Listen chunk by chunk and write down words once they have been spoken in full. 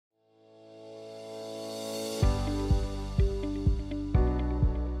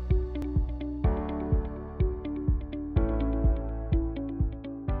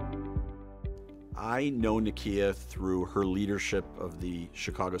I know Nykia through her leadership of the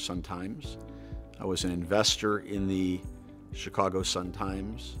Chicago Sun-Times. I was an investor in the Chicago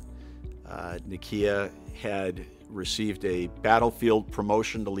Sun-Times. Nykia had received a battlefield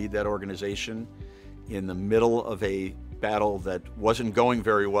promotion to lead that organization in the middle of a battle that wasn't going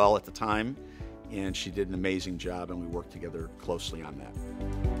very well at the time, and she did an amazing job, and we worked together closely on that.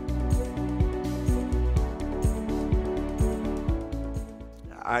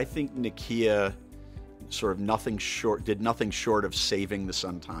 I think Nykia sort of did nothing short of saving the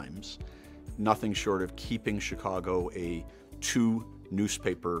Sun-Times, nothing short of keeping Chicago a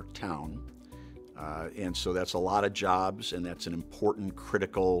two-newspaper town. And so that's a lot of jobs, and that's an important,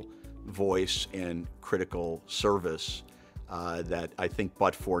 critical voice and critical service that I think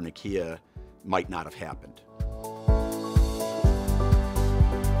but for Nykia might not have happened.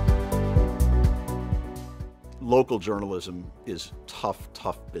 Local journalism is tough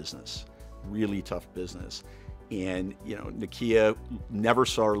business, really tough business. And, you know, Nykia never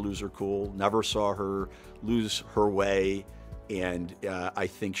saw her lose her cool, never saw her lose her way. And I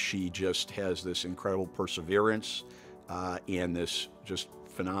think she just has this incredible perseverance and this just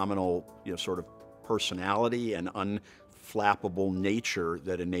phenomenal, sort of personality and unflappable nature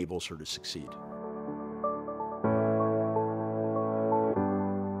that enables her to succeed.